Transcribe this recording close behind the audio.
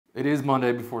It is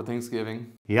Monday before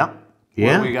Thanksgiving. Yep. What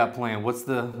Yeah. do we got planned? What's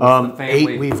the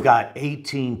family? We've got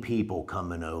 18 people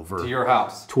coming over. To your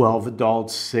house. 12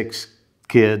 adults, 6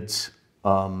 kids,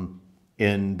 and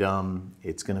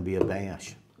it's going to be a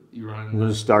bash. You running? I'm going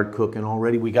to start cooking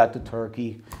already. We got the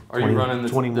turkey. Are you running the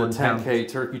 10K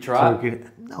turkey trot?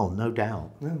 No, no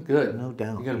doubt. Good. No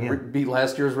doubt. You going to beat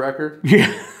last year's record?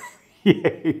 Yeah.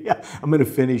 Yeah. I'm going to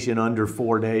finish in under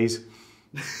 4 days.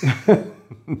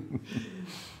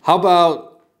 How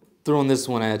about throwing this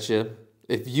one at you?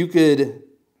 If you could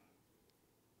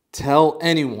tell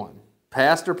anyone,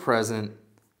 past or present,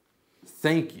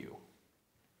 thank you,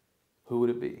 who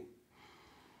would it be?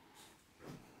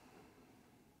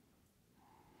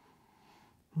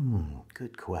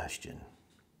 Good question.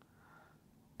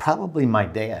 Probably my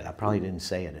dad. I probably didn't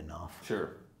say it enough.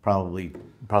 Sure. Probably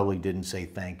didn't say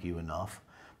thank you enough.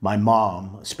 My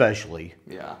mom, especially.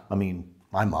 Yeah. I mean,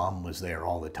 my mom was there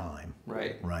all the time.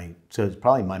 Right. Right. So it's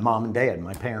probably my mom and dad,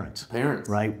 my parents. Parents.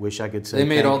 Right. Wish I could say they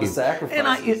made thank all the you.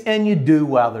 sacrifices. And you do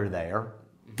while they're there,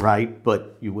 right?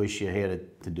 But you wish you had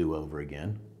it to do over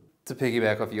again. To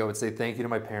piggyback off you, I would say thank you to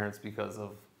my parents because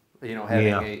of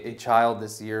having a child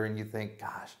this year, and you think,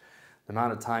 gosh, the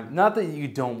amount of time. Not that you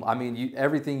don't. I mean,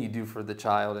 everything you do for the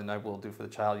child, and I will do for the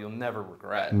child, you'll never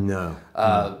regret. No.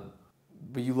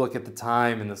 But you look at the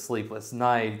time and the sleepless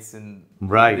nights and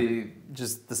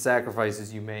just the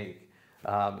sacrifices you make.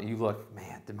 You look,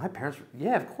 man, did my parents?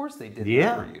 Yeah, of course they did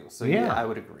that for you. So yeah, I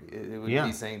would agree. It would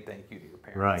be saying thank you to your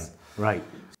parents. Right.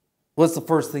 What's the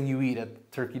first thing you eat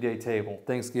at Turkey Day table,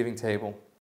 Thanksgiving table?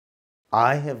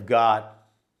 I have got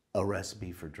a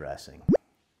recipe for dressing,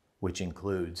 which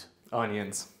includes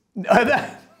Onions.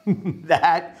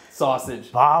 that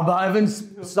Sausage. Bob Evans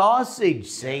sausage,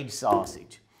 sage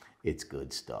sausage. It's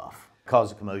good stuff.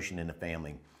 Caused a commotion in the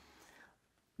family.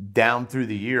 Down through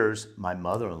the years, my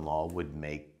mother-in-law would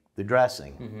make the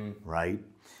dressing, right?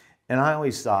 And I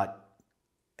always thought,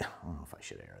 I don't know if I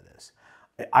should air this.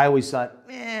 I always thought,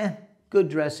 good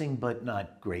dressing, but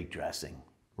not great dressing,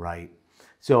 right?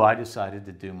 So I decided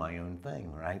to do my own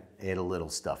thing, right? Add a little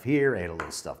stuff here, add a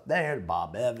little stuff there,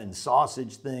 Bob Evans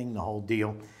sausage thing, the whole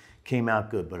deal. Came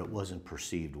out good, but it wasn't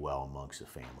perceived well amongst the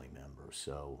family members.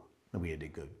 So we had to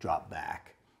go drop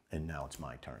back, and now it's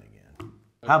my turn again.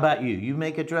 How about you? You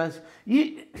make a dress?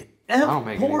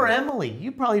 Poor Emily,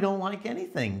 you probably don't like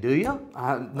anything, do you?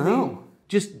 No.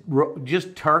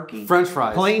 Just turkey? French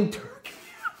fries. Plain turkey.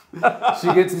 She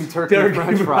gets me turkey and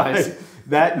French fries.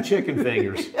 That and chicken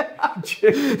fingers.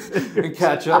 And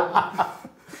ketchup.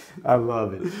 I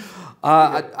love it.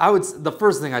 The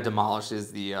first thing I demolish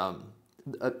is the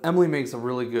Emily makes a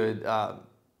really good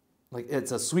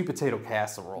it's a sweet potato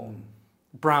casserole.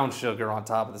 Brown sugar on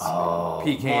top of the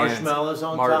pecans. Marshmallows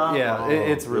on top? Yeah,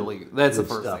 it's really, that's the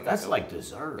first stuff. thing. That's like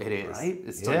dessert, It is. right?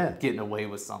 It's getting away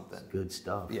with something. Good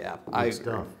stuff. Yeah, I agree.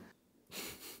 stuff.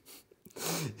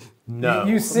 No,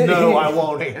 I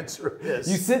won't answer this.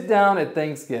 You sit down at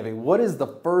Thanksgiving. What is the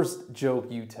first joke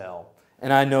you tell?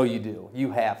 And I know you do.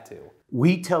 You have to.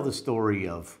 We tell the story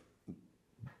of,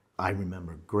 I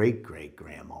remember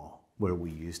great-great-grandma, where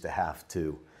we used to have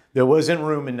to, there wasn't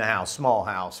room in the house, small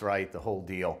house, right, the whole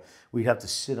deal. We'd have to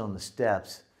sit on the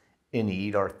steps and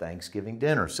eat our Thanksgiving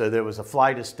dinner. So there was a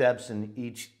flight of steps, and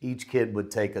each kid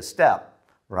would take a step,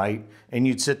 right? And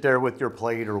you'd sit there with your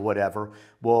plate or whatever.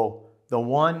 Well, the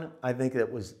one, I think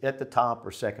that was at the top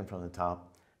or second from the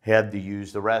top, had to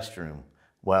use the restroom.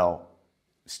 Well,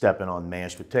 stepping on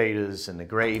mashed potatoes and the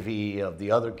gravy of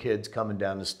the other kids coming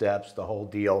down the steps, the whole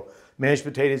deal. Mashed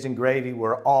potatoes and gravy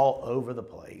were all over the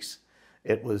place.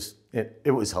 It was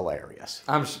hilarious.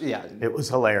 It was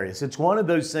hilarious. It's one of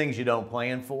those things you don't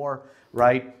plan for,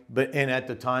 right? And at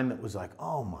the time it was like,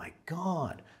 oh my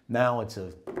God. Now it's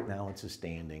a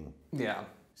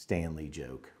Stanley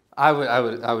joke. I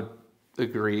would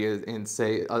agree and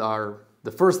say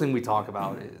the first thing we talk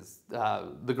about is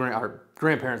our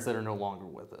grandparents that are no longer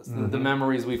with us. The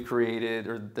memories we've created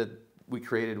or that we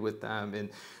created with them, and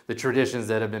the traditions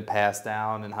that have been passed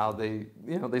down, and how they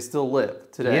still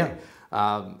live today. Yeah.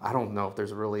 I don't know if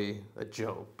there's really a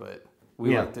joke, but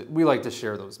we like to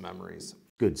share those memories.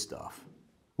 Good stuff.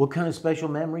 What kind of special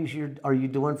memories are you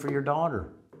doing for your daughter?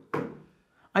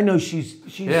 I know she's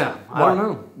I don't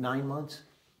know. 9 months?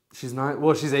 She's 9.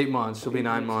 Well, she's 8 months. She'll be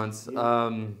 9 months. We're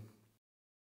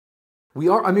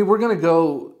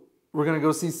gonna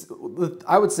go see.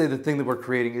 I would say the thing that we're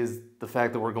creating is the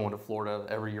fact that we're going to Florida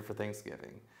every year for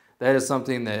Thanksgiving. That is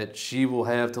something that she will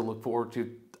have to look forward to.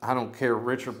 I don't care,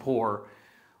 rich or poor.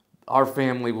 Our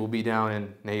family will be down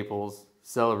in Naples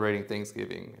celebrating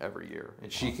Thanksgiving every year,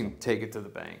 and she can take it to the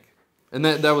bank. And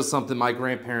that was something my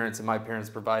grandparents and my parents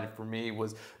provided for me.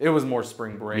 It was more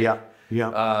spring break. Yeah,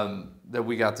 yeah. That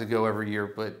we got to go every year,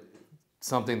 but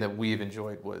something that we've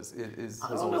enjoyed I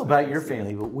don't know about your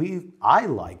family, but I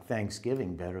like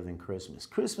Thanksgiving better than Christmas.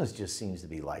 Christmas just seems to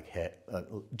be like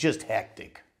just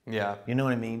hectic. Yeah. You know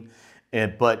what I mean?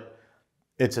 But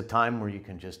it's a time where you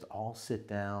can just all sit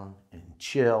down and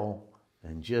chill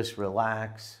and just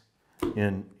relax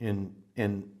and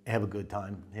have a good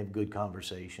time, have a good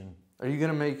conversation. Are you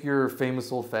gonna make your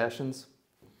famous old fashions?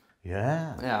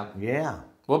 Yeah. Yeah. Yeah.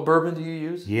 What bourbon do you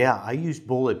use? Yeah, I use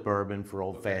Bullet bourbon for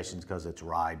old fashions because it's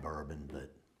rye bourbon.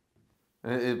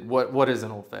 But What is an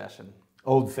old fashioned?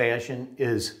 Old fashioned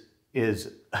is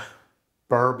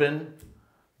bourbon,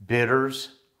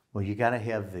 bitters. Well, you gotta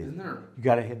have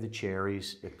the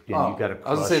cherries. And you gotta crush I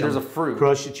was gonna say there's a fruit.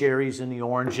 Crush the cherries and the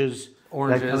oranges,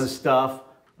 that kind of stuff.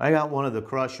 I got one of the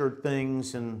crusher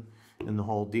things and the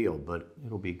whole deal, but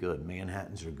it'll be good.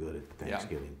 Manhattans are good at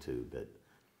Thanksgiving too. But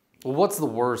well, what's the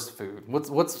worst food?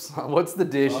 What's the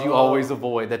dish you always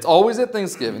avoid? That's always at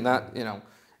Thanksgiving. That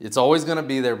it's always gonna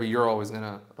be there, but you're always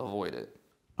gonna avoid it.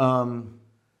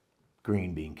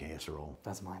 Green bean casserole.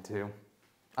 That's mine too.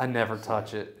 I never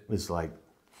touch it. It's like.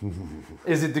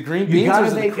 Is it the green beans or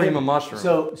is it the cream of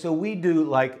mushroom? So we do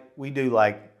like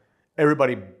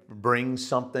everybody brings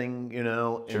something,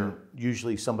 Sure. and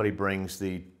usually somebody brings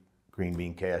the green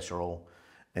bean casserole,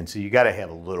 and so you got to have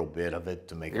a little bit of it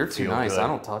to make You're it feel too nice. good. I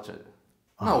don't touch it.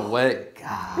 No way.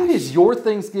 Gosh. It is your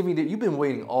Thanksgiving Day. You've been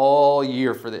waiting all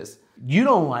year for this. You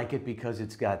don't like it because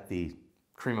it's got the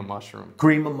Cream of mushroom.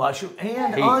 cream of mushroom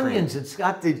and onions. Cream. It's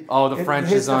got the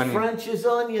French's onion. French's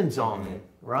onions on it,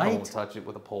 I right? won't touch it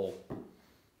with a pole.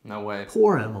 No way.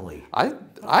 Poor Emily.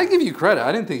 I give you credit.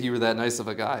 I didn't think you were that nice of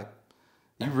a guy.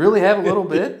 You really have a little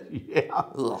bit? Yeah.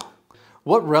 Ugh.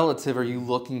 What relative are you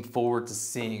looking forward to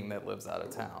seeing that lives out of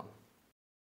town?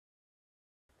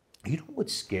 You know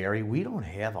what's scary? We don't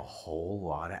have a whole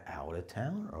lot of out of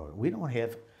town, or we don't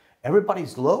have.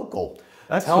 Everybody's local.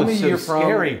 That's Tell me what's so you're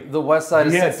scary. from the west side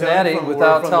of Cincinnati we're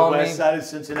without from telling the me. west side of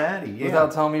Cincinnati. Yeah.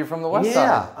 Without telling me you're from the west Yeah,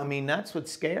 side. I mean that's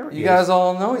what's scary. You guys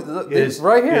all know it's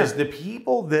right here. Is the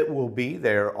people that will be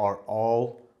there are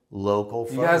all local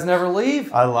folks. You guys never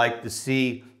leave. I like to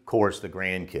see, of course, the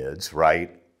grandkids,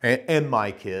 right, and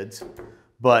my kids,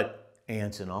 but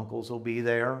aunts and uncles will be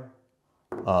there.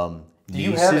 Do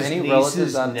you have any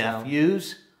relatives out of town?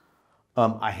 Nephews.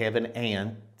 I have an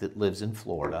aunt that lives in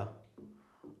Florida.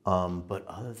 But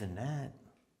other than that,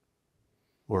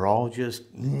 we're all just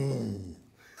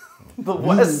The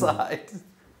west side.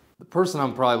 The person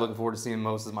I'm probably looking forward to seeing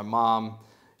most is my mom.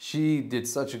 She did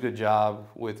such a good job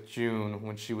with June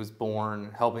when she was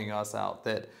born, helping us out,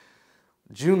 that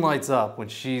June lights up when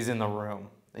she's in the room.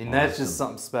 And that's just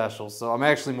something special. So I'm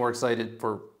actually more excited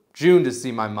for June to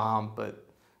see my mom, but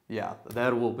yeah,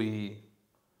 that will be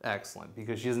excellent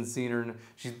because she hasn't seen her.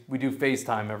 We do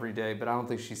FaceTime every day, but I don't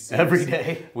think she's seen every us.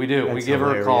 day. We do. That's we give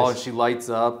her a call and hilarious. she lights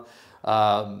up.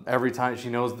 Every time she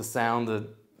knows the sound,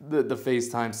 the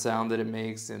FaceTime sound that it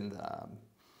makes, and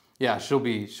yeah, she'll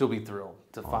be thrilled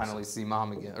to finally see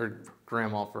mom again, or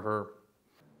grandma for her.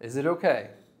 Is it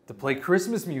okay to play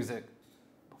Christmas music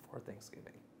before Thanksgiving?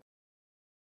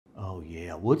 Oh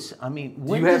yeah. Do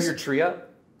you have your tree up?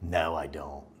 No, I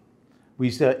don't. We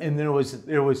said, and there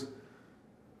was.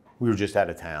 We were just out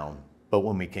of town, but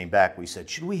when we came back, we said,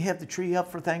 should we have the tree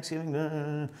up for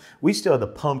Thanksgiving? We still have the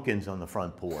pumpkins on the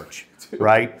front porch,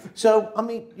 right? So,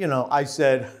 I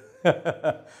said,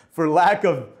 for lack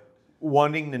of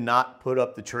wanting to not put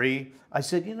up the tree, I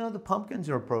said, the pumpkins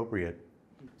are appropriate.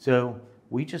 So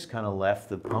we just kind of left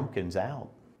the pumpkins out.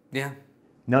 Yeah.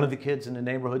 None of the kids in the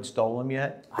neighborhood stole them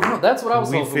yet. I know, that's what I was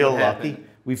hoping We feel would lucky. happen.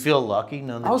 We feel lucky.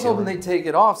 None of the I was hoping children- they'd take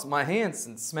it off my hands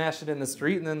and smash it in the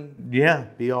street, and then Yeah,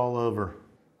 be all over.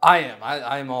 I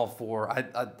am all for.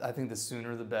 I think the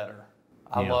sooner the better.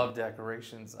 I Yeah. love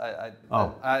decorations.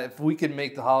 If we could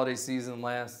make the holiday season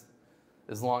last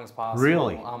as long as possible,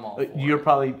 Really? I'm all for You it.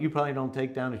 probably don't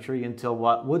take down a tree until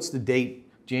what? What's the date?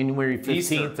 January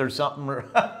 15th Easter. or something?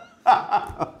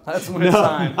 That's when it's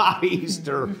time. Not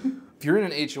Easter. If you're in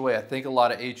an HOA, I think a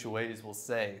lot of HOAs will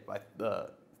say by the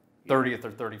 30th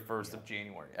or 31st of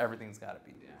January, everything's got to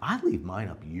be down. I leave mine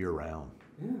up year round.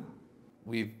 Yeah.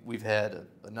 We've had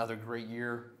another great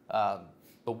year, but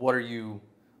what are you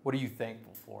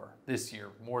thankful for this year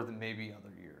more than maybe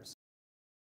other years?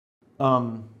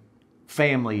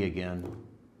 Family again.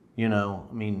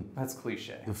 That's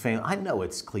cliche. I know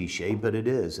it's cliche, but it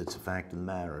is. It's a fact of the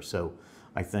matter. So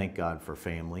I thank God for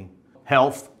family.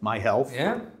 Health, my health.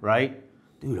 Yeah. Right?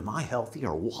 Dude, am I healthy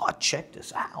or what? Check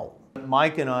this out.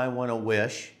 Mike and I want to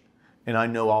wish and I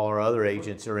know all our other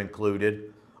agents are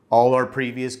included, all our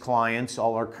previous clients,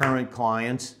 all our current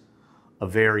clients, a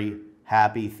very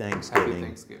happy Thanksgiving. Happy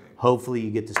Thanksgiving. Hopefully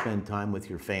you get to spend time with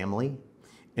your family,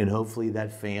 and hopefully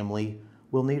that family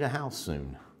will need a house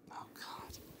soon. Oh,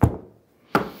 God.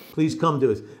 Please come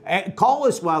to us. And call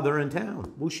us while they're in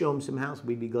town. We'll show them some house.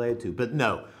 We'd be glad to. But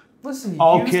no, Listen,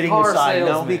 all kidding aside, no,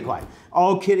 salesman. be quiet.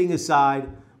 All kidding aside,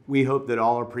 we hope that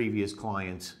all our previous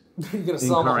clients, You're gonna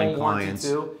sell them a current home warranty clients,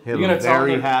 too. have You're a gonna tell them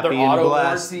very happy their and auto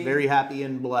blessed, warranty, very happy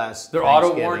and blessed. their auto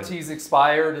Thanksgiving. warranty's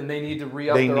expired and they need to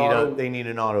re-up They their need auto. they need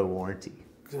an auto warranty.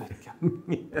 Good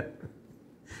God.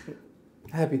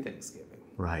 Happy Thanksgiving.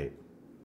 Right.